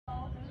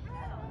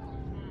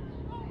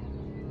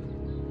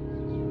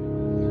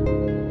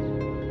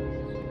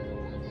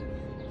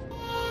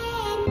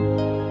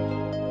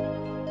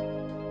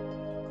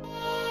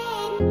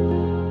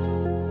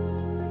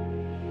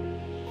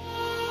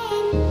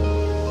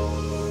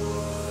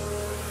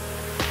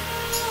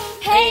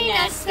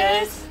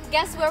Nesters!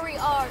 Guess where we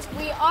are?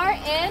 We are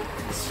in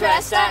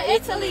Stresa,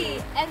 Italy!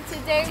 And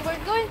today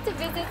we're going to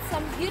visit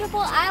some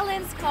beautiful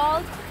islands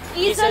called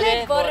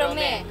Isole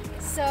Borromee.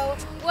 So,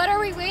 what are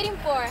we waiting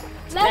for?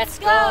 Let's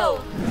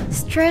go!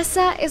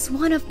 Stresa is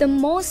one of the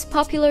most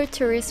popular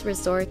tourist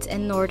resorts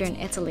in northern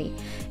Italy.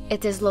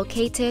 It is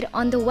located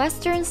on the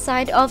western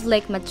side of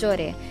Lake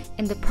Maggiore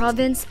in the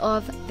province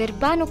of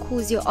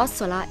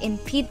Verbano-Cusio-Ossola in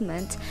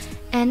Piedmont,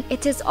 and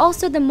it is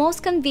also the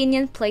most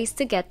convenient place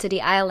to get to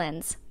the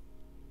islands.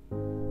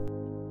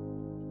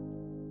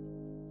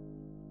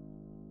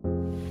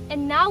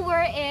 And now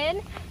we're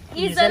in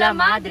Isola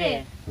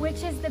Madre,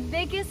 which is the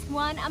biggest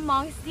one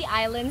amongst the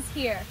islands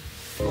here.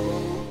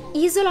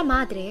 Isola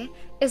Madre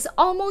is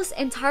almost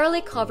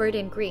entirely covered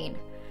in green,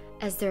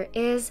 as there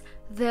is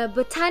the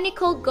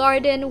botanical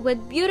garden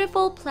with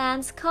beautiful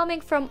plants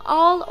coming from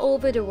all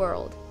over the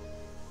world.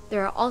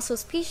 There are also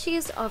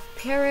species of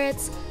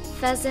parrots,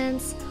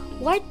 pheasants,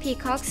 white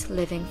peacocks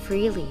living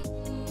freely.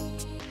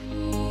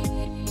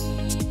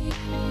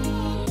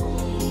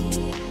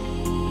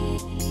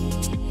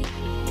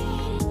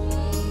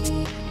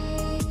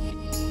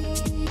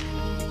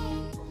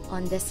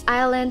 On this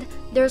island,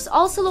 there's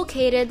also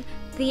located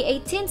the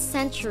 18th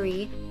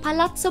century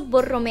Palazzo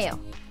Borromeo.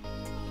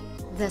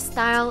 The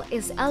style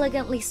is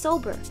elegantly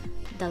sober.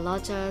 The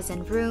loggias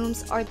and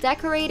rooms are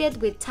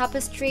decorated with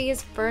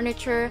tapestries,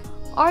 furniture,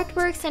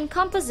 artworks, and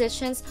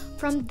compositions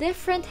from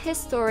different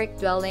historic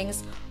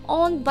dwellings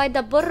owned by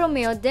the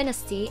Borromeo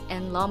dynasty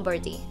in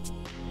Lombardy.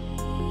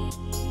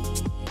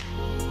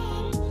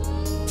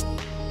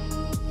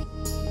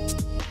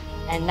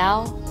 And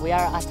now we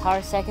are at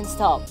our second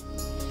stop,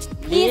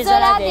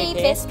 Isola dei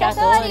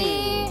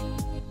Pescatori!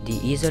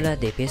 The Isola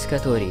dei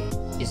Pescatori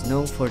is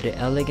known for the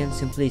elegant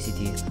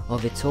simplicity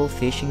of its whole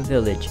fishing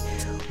village,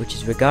 which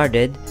is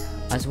regarded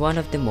as one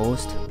of the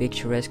most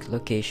picturesque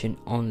locations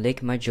on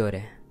Lake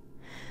Maggiore.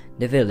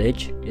 The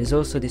village is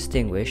also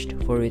distinguished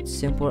for its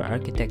simple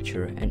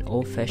architecture and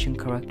old-fashioned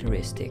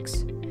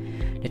characteristics.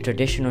 The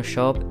traditional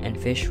shop and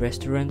fish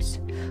restaurants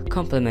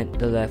complement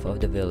the life of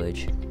the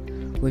village,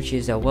 which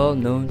is a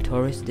well-known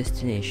tourist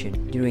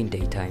destination during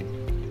daytime.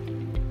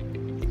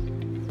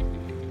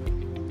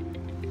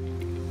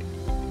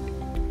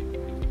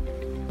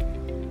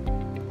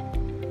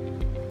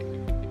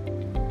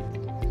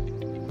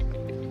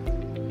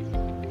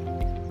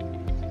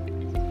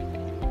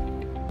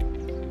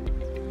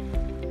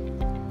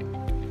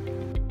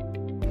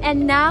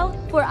 And now,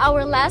 for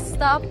our last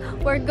stop,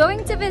 we're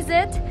going to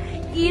visit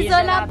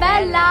Isola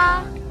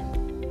Bella!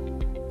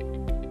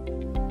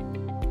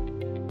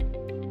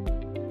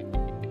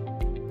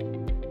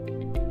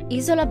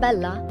 Isola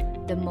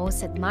Bella, the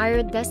most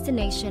admired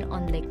destination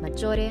on Lake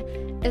Maggiore,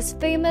 is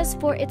famous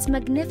for its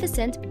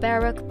magnificent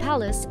Baroque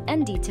palace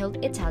and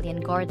detailed Italian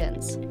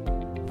gardens.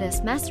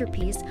 This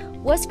masterpiece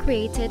was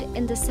created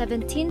in the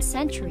 17th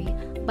century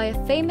by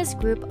a famous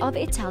group of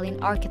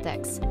Italian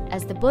architects,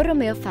 as the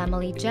Borromeo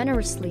family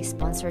generously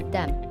sponsored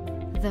them.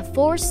 The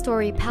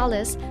four-story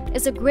palace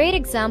is a great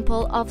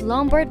example of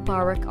Lombard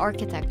Baroque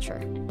architecture.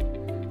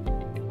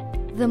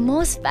 The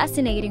most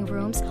fascinating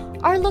rooms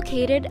are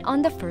located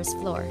on the first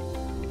floor,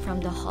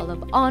 from the Hall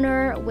of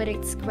Honor with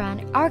its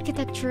grand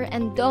architecture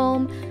and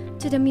dome,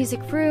 to the music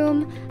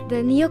room,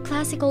 the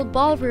neoclassical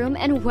ballroom,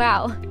 and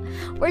wow!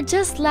 We're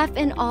just left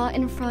in awe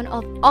in front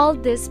of all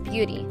this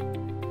beauty.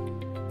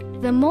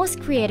 The most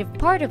creative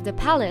part of the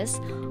palace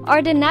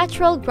are the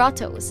natural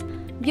grottos,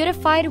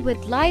 beautified with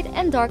light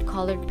and dark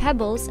colored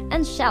pebbles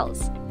and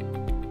shells.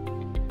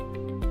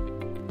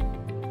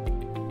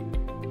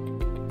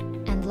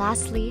 And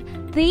lastly,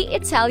 the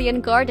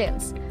Italian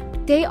gardens.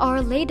 They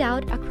are laid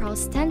out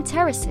across 10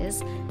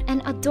 terraces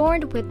and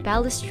adorned with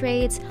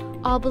balustrades,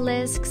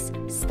 obelisks,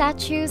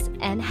 statues,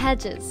 and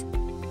hedges.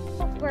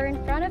 We're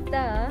in front of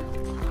the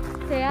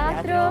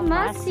Teatro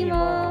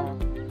Massimo.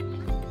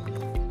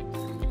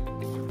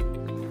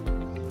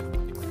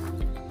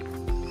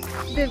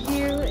 The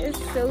view is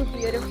so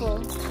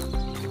beautiful.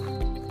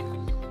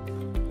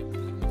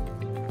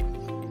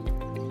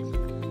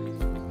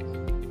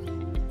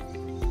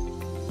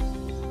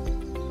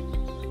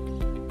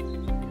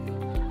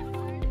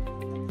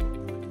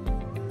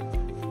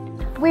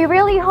 We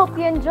really hope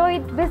you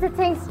enjoyed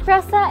visiting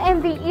Stresa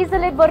and the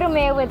Isole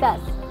Borromee with us.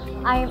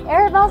 I am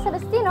Eribelle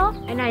Celestino.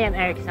 And I am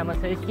Erick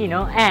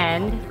Celestino,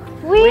 and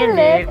we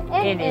live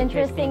in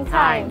interesting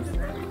times.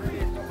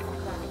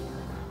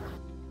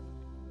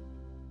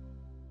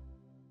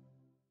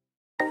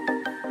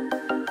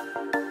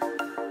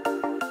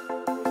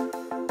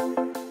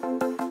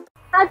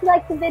 How'd you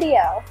like the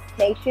video?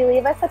 Make sure you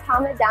leave us a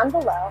comment down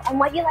below on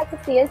what you'd like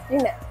to see us do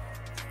next.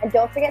 And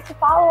don't forget to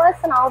follow us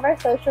on all of our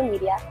social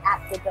media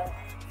 @Borromean.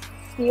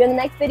 See you in the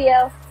next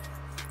video.